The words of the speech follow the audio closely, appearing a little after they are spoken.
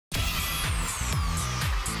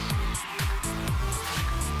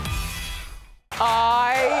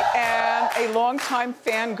I am a longtime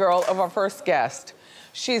fangirl of our first guest.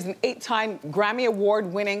 She's an 8-time Grammy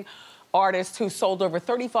Award-winning artist who sold over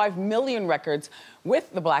 35 million records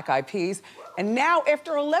with the Black Eyed Peas. And now,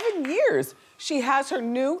 after 11 years, she has her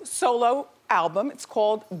new solo album. It's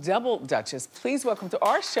called Double Dutchess. Please welcome to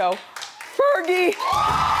our show, Fergie.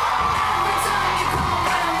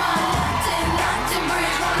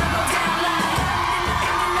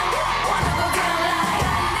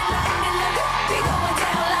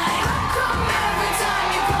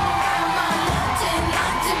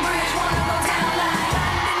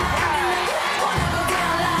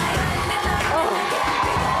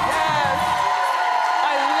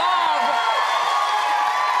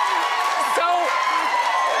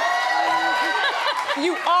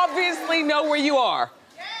 You obviously know where you are,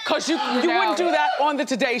 because you wouldn't do that on the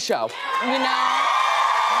Today Show. You know? Okay.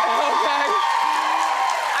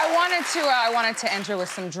 I wanted to enter with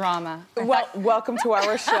some drama. Welcome to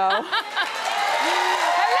our show.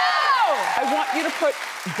 Hello! I want you to put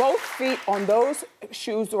both feet on those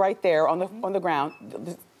shoes right there on the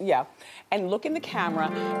ground. Yeah. And look in the camera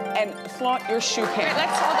and flaunt your shoe cam. Wait,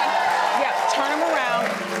 let's hold on. Yeah, turn them around.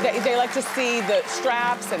 They like to see the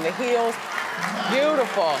straps and the heels.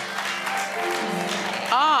 Beautiful.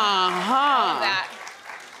 That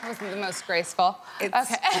wasn't the most graceful.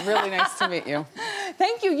 It's really nice to meet you.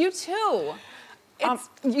 Thank you, you too.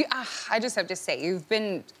 I just have to say, you've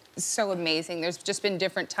been so amazing. There's just been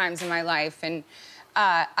different times in my life, and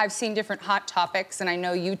I've seen different hot topics, and I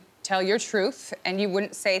know you tell your truth, and you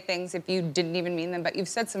wouldn't say things if you didn't even mean them, but you've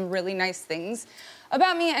said some really nice things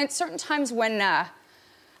about me at certain times when I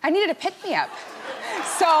needed a pick-me-up.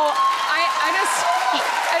 So I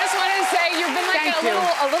just wanted to say you've been like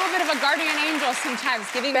a little bit of a guardian angel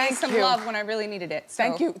sometimes, giving me some love when I really needed it.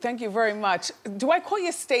 So. Thank you very much. Do I call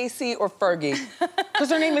you Stacy or Fergie? Because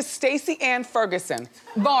her name is Stacy Ann Ferguson.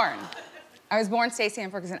 I was born Stacy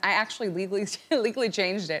Ann Ferguson. I actually legally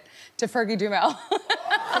changed it to Fergie Dumel.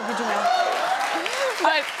 Fergie Dumel.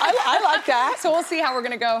 But I like that. So we'll see how we're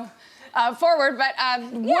gonna go forward, but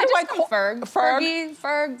what do I call Fergie,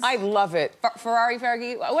 Fergs? I love it. Ferrari,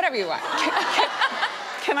 Fergie, whatever you want.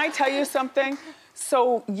 Can I tell you something?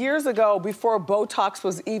 So years ago, before Botox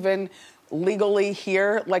was even legally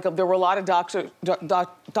here, like there were a lot of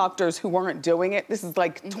doctors who weren't doing it. This is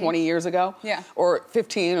like 20 years ago, or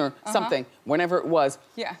 15 or something, whenever it was.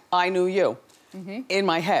 Yeah. I knew you in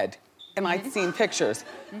my head, and I'd seen pictures,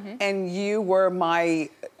 and you were my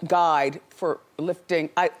guide for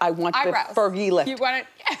lifting. I want eyebrows. The Fergie lift. You want it?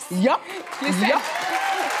 Yes. Yup. You said.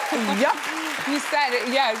 Yup. You said it.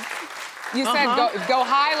 Yes. You said go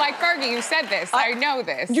high like Fergie. You said this. I know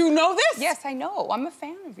this. You know this? Yes, I know. I'm a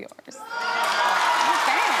fan of yours. I'm a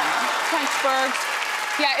fan. Thanks, Ferg.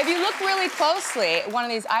 Yeah, if you look really closely, one of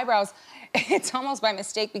these eyebrows, it's almost by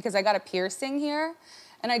mistake because I got a piercing here.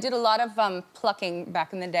 And I did a lot of plucking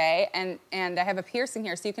back in the day, and I have a piercing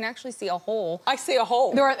here, so you can actually see a hole. I see a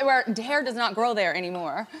hole. Where hair does not grow there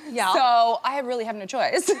anymore. Yeah. So I really have no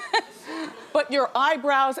choice. But your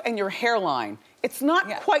eyebrows and your hairline, it's not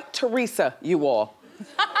quite Teresa, you all,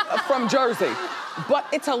 from Jersey. But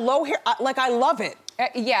it's a low hair, like I love it.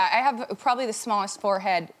 Yeah, I have probably the smallest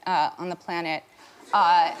forehead on the planet.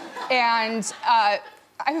 I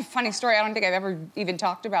have a funny story. I don't think I've ever even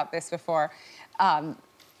talked about this before.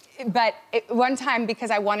 But one time,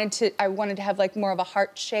 because I wanted to have like more of a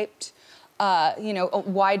heart-shaped, you know, a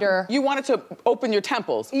wider. You wanted to open your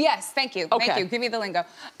temples. Yes, thank you. Okay. Thank you. Give me the lingo.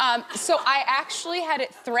 So I actually had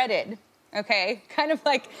it threaded. Okay, kind of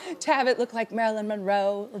like to have it look like Marilyn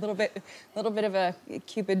Monroe, a little bit of a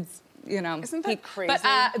Cupid's, you know. Isn't that crazy?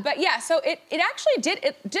 But yeah, so it actually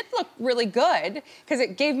did look really good because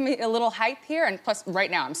it gave me a little height here, and plus right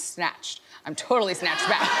now I'm snatched. I'm totally snatched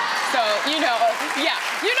back. So, you know, yeah,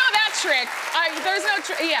 you know that trick. There's no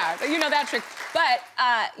trick, yeah, you know that trick. But,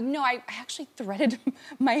 no, I actually threaded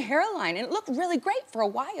my hairline, and it looked really great for a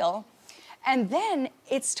while. And then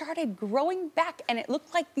it started growing back, and it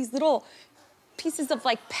looked like these little pieces of,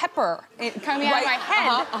 like, pepper coming out of my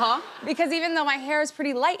head. Because even though my hair is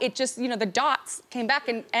pretty light, it just, you know, the dots came back,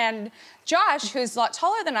 and Josh, who's a lot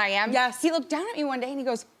taller than I am, he looked down at me one day, and he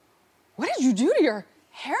goes, "What did you do to your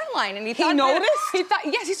hairline?" And he noticed? He thought,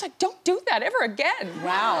 yes, he's like, "Don't do that ever again."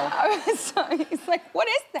 Wow. So he's like, "What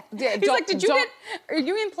is that?" Yeah, he's like, are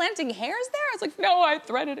you implanting hairs there? I was like, "No, I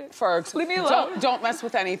threaded it." Fergs, leave me alone. Don't mess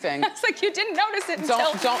with anything. It's like, you didn't notice it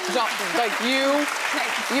until... Don't. Like, you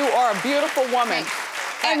are a beautiful woman.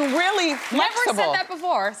 And really flexible. Never said that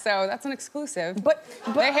before, so that's an exclusive. But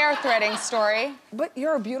the hair threading story. But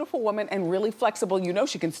you're a beautiful woman and really flexible. You know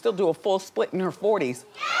she can still do a full split in her 40s.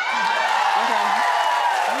 Okay.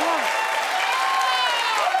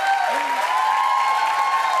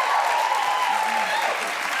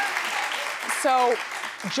 So,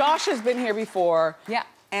 Josh has been here before. Yeah.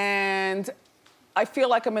 And I feel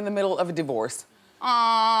like I'm in the middle of a divorce.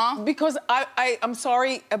 Aww. Because I'm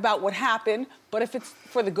sorry about what happened, but if it's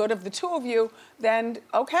for the good of the two of you, then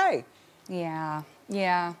okay. Yeah,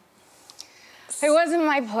 yeah. It wasn't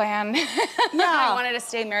my plan. Yeah. I wanted to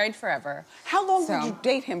stay married forever. How long did you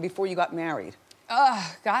date him before you got married?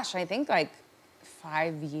 Gosh, I think like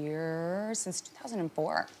 5 years, since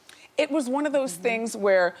 2004. It was one of those things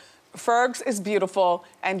where Fergs is beautiful,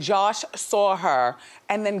 and Josh saw her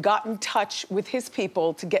and then got in touch with his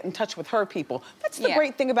people to get in touch with her people. That's the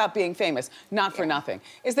great thing about being famous, not for nothing,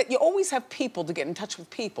 is that you always have people to get in touch with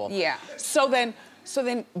people. Yeah. So then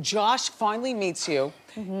Josh finally meets you,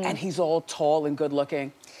 and he's all tall and good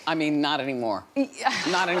looking. I mean, not anymore.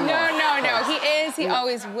 Not anymore. No. He is. He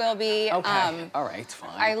always will be. Okay. All right, fine.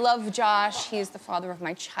 I love Josh. He's the father of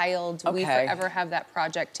my child. Okay. We forever have that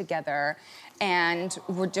project together. And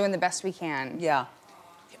we're doing the best we can. Yeah.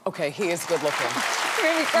 Okay, he is good looking. You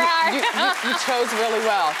made me cry. You chose really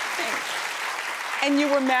well. Thanks. And you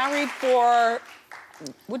were married for,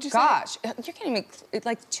 what'd you say? Gosh, you're getting me,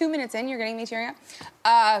 like 2 minutes in, you're getting me tearing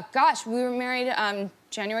up. Gosh, we were married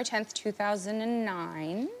January 10th,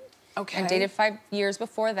 2009. Okay. And dated 5 years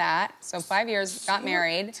before that. So 5 years, got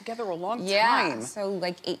married. Together a long time. Yeah, so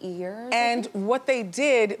like 8 years. And what they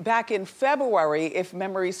did back in February, if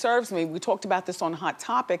memory serves me, we talked about this on Hot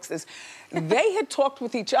Topics, is they had talked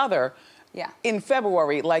with each other in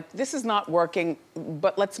February, like, this is not working,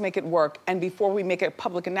 but let's make it work. And before we make a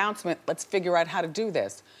public announcement, let's figure out how to do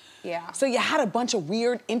this. Yeah. So you had a bunch of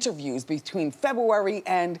weird interviews between February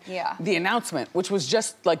and the announcement, which was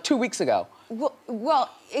just like 2 weeks ago. Well,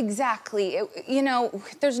 exactly. You know,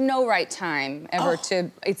 there's no right time ever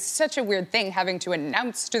to. It's such a weird thing having to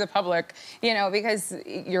announce to the public, you know, because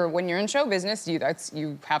when you're in show business,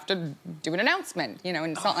 you have to do an announcement, you know,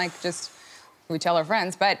 and it's not like just we tell our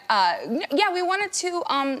friends. But yeah, we wanted to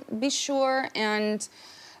be sure and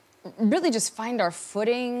really just find our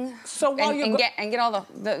footing. So while and get all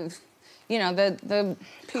the you know, the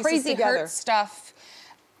crazy hurt stuff.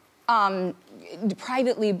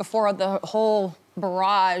 Privately before the whole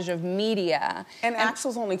barrage of media. And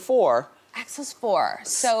Axel's only 4. Axel's 4.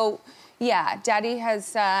 So, yeah, Daddy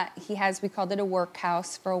has, we called it a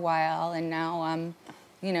workhouse for a while, and now,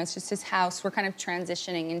 you know, it's just his house. We're kind of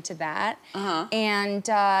transitioning into that. And,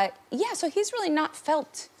 yeah, so he's really not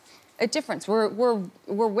felt a difference. We're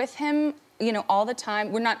with him, you know, all the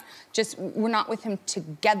time. We're not with him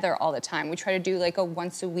together all the time. We try to do like a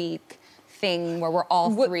once a week thing where we're all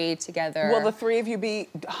 3 together. Will the 3 of you be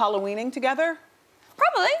Halloweening together?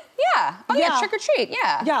 Probably, yeah. Oh yeah, trick or treat,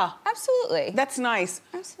 yeah. Yeah. Absolutely. That's nice.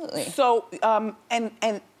 Absolutely. So, and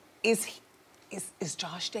is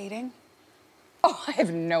Josh dating? Oh, I have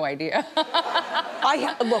no idea.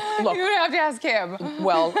 Look. You would have to ask him.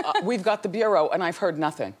 Well, we've got the bureau, and I've heard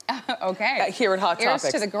nothing. Okay. Here at Hot Topics.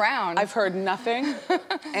 Ears to the ground. I've heard nothing,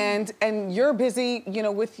 and you're busy, you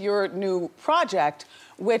know, with your new project,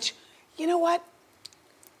 which. You know what?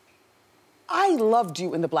 I loved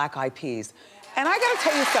you in the Black Eyed Peas. And I gotta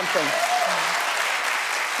tell you something.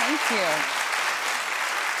 Thank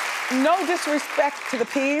you. No disrespect to the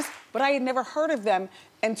Peas, but I had never heard of them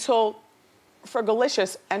until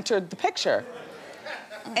Fergalicious entered the picture.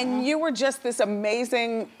 And you were just this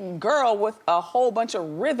amazing girl with a whole bunch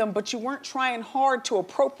of rhythm, but you weren't trying hard to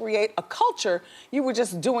appropriate a culture. You were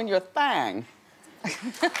just doing your thing.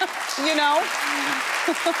 You know?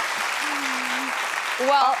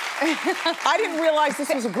 Well, I didn't realize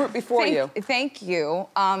this was a group before you. Thank you.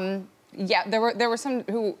 Yeah, there were some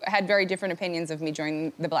who had very different opinions of me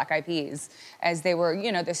joining the Black Eyed Peas, as they were,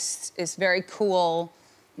 you know, this very cool,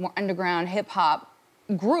 more underground hip hop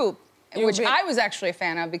group, which I was actually a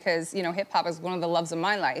fan of because, you know, hip hop is one of the loves of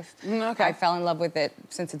my life. Okay. I fell in love with it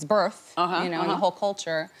since its birth, you know, and the whole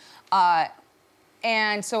culture.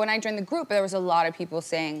 And so when I joined the group, there was a lot of people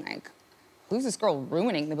saying, like, who's this girl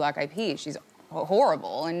ruining the Black Eyed Peas? She's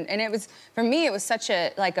horrible. And it was, for me, it was such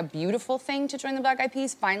a beautiful thing to join the Black Eyed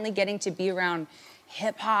Peas, finally getting to be around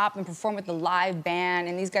hip hop and perform with the live band.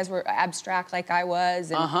 And these guys were abstract like I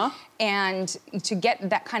was. And to get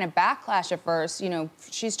that kind of backlash at first, you know,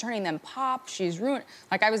 she's turning them pop, she's ruined,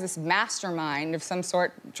 like I was this mastermind of some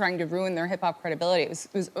sort trying to ruin their hip hop credibility. It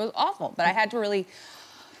was awful, but I had to really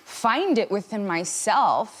find it within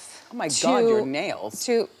myself. Oh my God, your nails.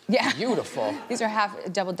 Yeah. Beautiful. These are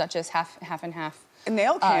double Dutchess, half and half. A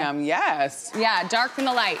nail cam, yes. Yeah, dark than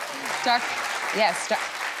the light. Dark, yes.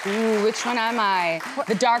 Ooh, which one am I?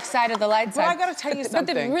 The dark side or the light side? But I gotta tell you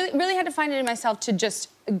something. But really had to find it in myself to just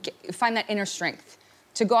find that inner strength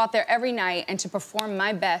to go out there every night and to perform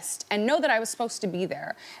my best and know that I was supposed to be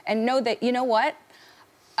there and know that, you know what?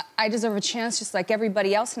 I deserve a chance just like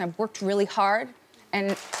everybody else, and I've worked really hard.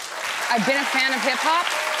 And I've been a fan of hip-hop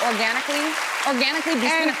organically just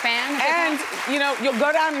been a fan of hip-hop. And, you know, you'll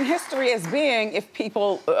go down in history as being, if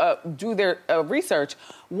people do their research,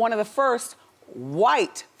 one of the first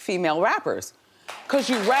white female rappers. Because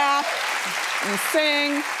you rap, you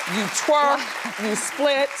sing, you twerk, you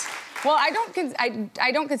split. Well, I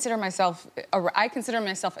don't consider myself, I consider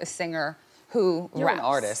myself a singer who You're raps. an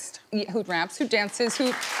artist. Who raps, who dances,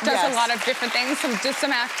 who does a lot of different things, does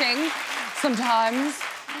some acting sometimes.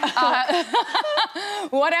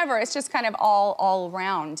 Whatever, it's just kind of all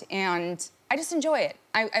around. And I just enjoy it.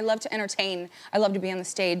 I love to entertain. I love to be on the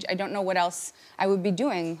stage. I don't know what else I would be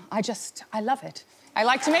doing. I love it. I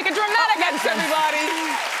like to make a dramatic entrance. Everybody,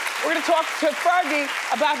 we're gonna talk to Fergie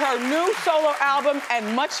about her new solo album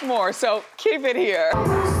and much more, so keep it here.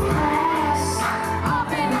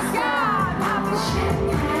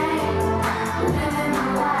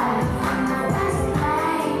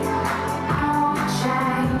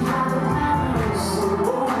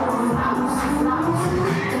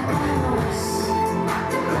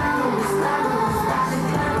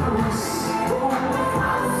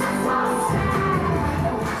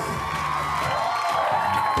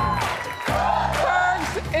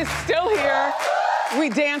 Is still here. We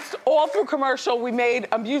danced all through commercial. We made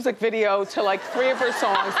a music video to like 3 of her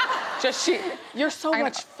songs. You're so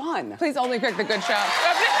much fun. Please only pick the good show.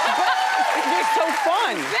 You're so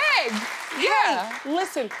fun. Thanks. Yeah. Hey,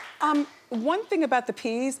 listen, one thing about the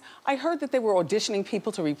Peas, I heard that they were auditioning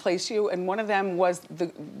people to replace you, and one of them was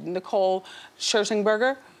the Nicole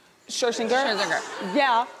Scherzinger.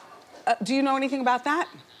 Yeah. Do you know anything about that?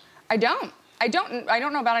 I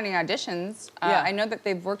don't know about any auditions. Yeah. I know that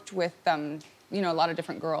they've worked with, you know, a lot of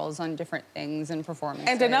different girls on different things and performances.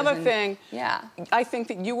 And another thing, yeah, I think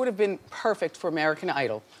that you would have been perfect for American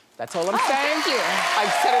Idol. That's all I'm saying. Thank you.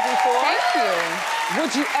 I've said it before. Thank you.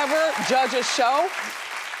 Would you ever judge a show?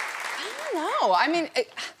 I don't know. I mean,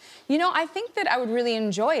 you know, I think that I would really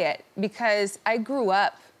enjoy it because I grew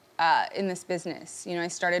up in this business. You know, I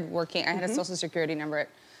started working, I had a Social Security number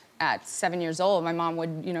at 7 years old. My mom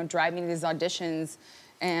would, you know, drive me to these auditions,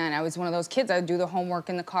 and I was one of those kids. I would do the homework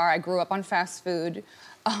in the car. I grew up on fast food.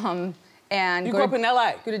 And you grew up in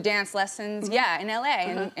LA? Go to dance lessons, yeah, in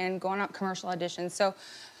LA, and going on commercial auditions. So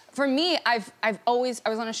for me, I was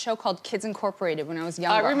on a show called Kids Incorporated when I was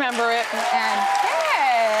younger. I remember it. And,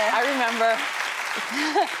 yeah. I remember.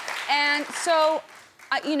 And so,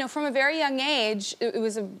 you know, from a very young age, it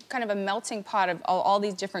was a kind of a melting pot of all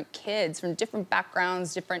these different kids from different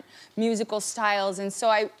backgrounds, different musical styles. And so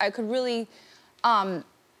I could really,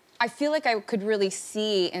 I feel like I could really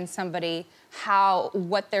see in somebody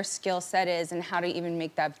what their skill set is and how to even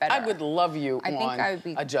make that better. I would love you on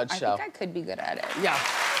a judge show. I think I could be good at it. Yeah.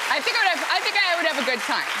 I think I would have a good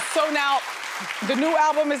time. So now, the new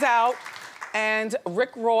album is out. And Rick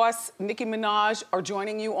Ross, Nicki Minaj are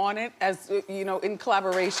joining you on it as, you know, in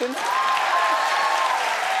collaboration.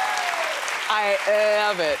 I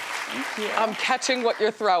love it. Thank you. I'm catching what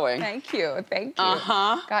you're throwing. Thank you, thank you.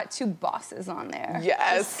 Got 2 bosses on there.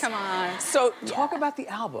 Yes. Just, come on. So talk about the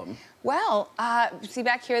album. Well, see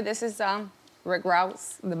back here, this is Rick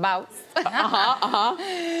Ross, the Bouts.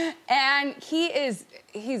 And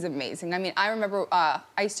he's amazing. I mean, I remember I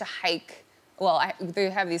used to hike. Well, they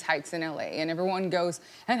have these hikes in LA, and everyone goes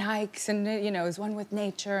and hikes, and you know, is one with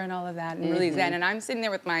nature and all of that, and really zen. And I'm sitting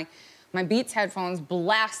there with my Beats headphones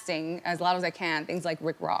blasting as loud as I can, things like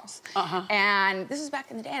Rick Ross. And this was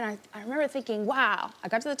back in the day, and I remember thinking, wow, I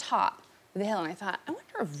got to the top of the hill, and I thought, I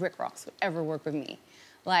wonder if Rick Ross would ever work with me.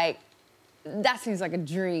 Like, that seems like a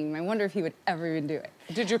dream. I wonder if he would ever even do it.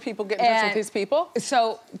 Did your people get in touch with his people?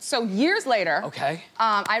 So years later,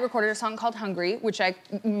 I recorded a song called Hungry, which I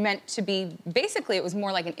meant to be, basically it was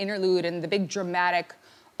more like an interlude and the big dramatic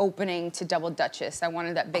opening to Double Dutchess. I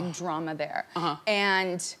wanted that big drama there.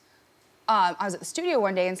 And I was at the studio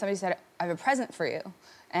one day and somebody said, I have a present for you.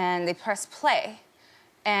 And they pressed play,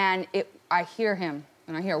 and I hear him,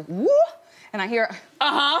 and I hear, woo! And I hear,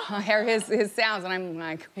 I hear his sounds, and I'm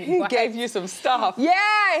like, what? He gave you some stuff.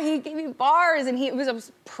 Yeah, he gave me bars, and it was a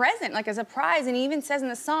present, like a surprise, and he even says in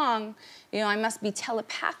the song, you know, I must be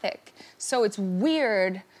telepathic. So it's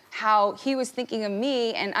weird how he was thinking of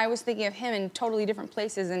me, and I was thinking of him in totally different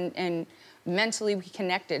places, and mentally we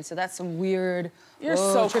connected. So that's some weird, You're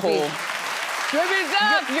so trippy. Cool.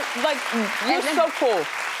 You're so cool.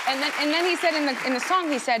 And then he said in the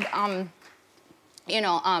song, he said, you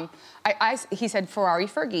know, he said Ferrari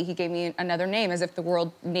Fergie. He gave me another name, as if the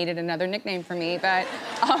world needed another nickname for me. But,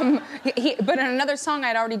 but in another song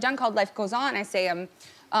I'd already done called Life Goes On, I say,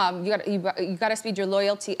 you gotta speed your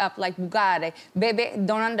loyalty up like Bugatti. Baby,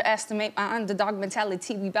 don't underestimate my underdog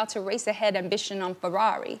mentality. We about to race ahead, ambition on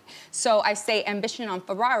Ferrari. So I say ambition on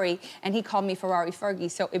Ferrari, and he called me Ferrari Fergie.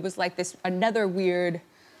 So it was like this, another weird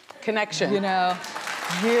connection. You know,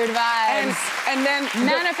 weird vibes. And then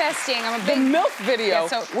manifesting. I'm a big the MILF video,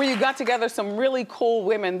 yeah, where you got together some really cool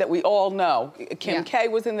women that we all know. Kim K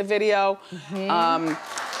was in the video,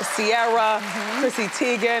 Sierra, Chrissy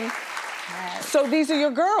Teigen. Yes. So these are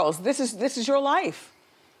your girls. This is your life.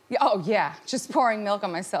 Yeah, oh yeah, just pouring milk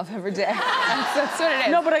on myself every day. That's what it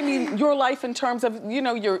is. No, but I mean your life in terms of, you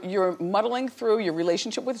know, you're muddling through your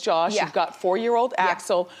relationship with Josh. Yeah. You've got 4-year-old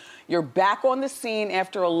Axel. You're back on the scene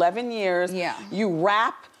after 11 years. Yeah. You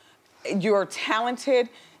rap. You're talented,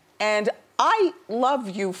 and I love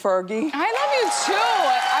you, Fergie. I love you too.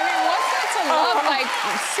 I mean, what's not to love? Like,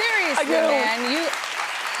 seriously, man, you.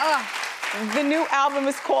 The new album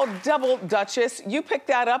is called Double Dutchess. You picked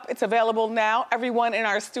that up. It's available now. Everyone in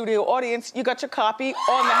our studio audience, you got your copy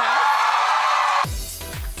on the house.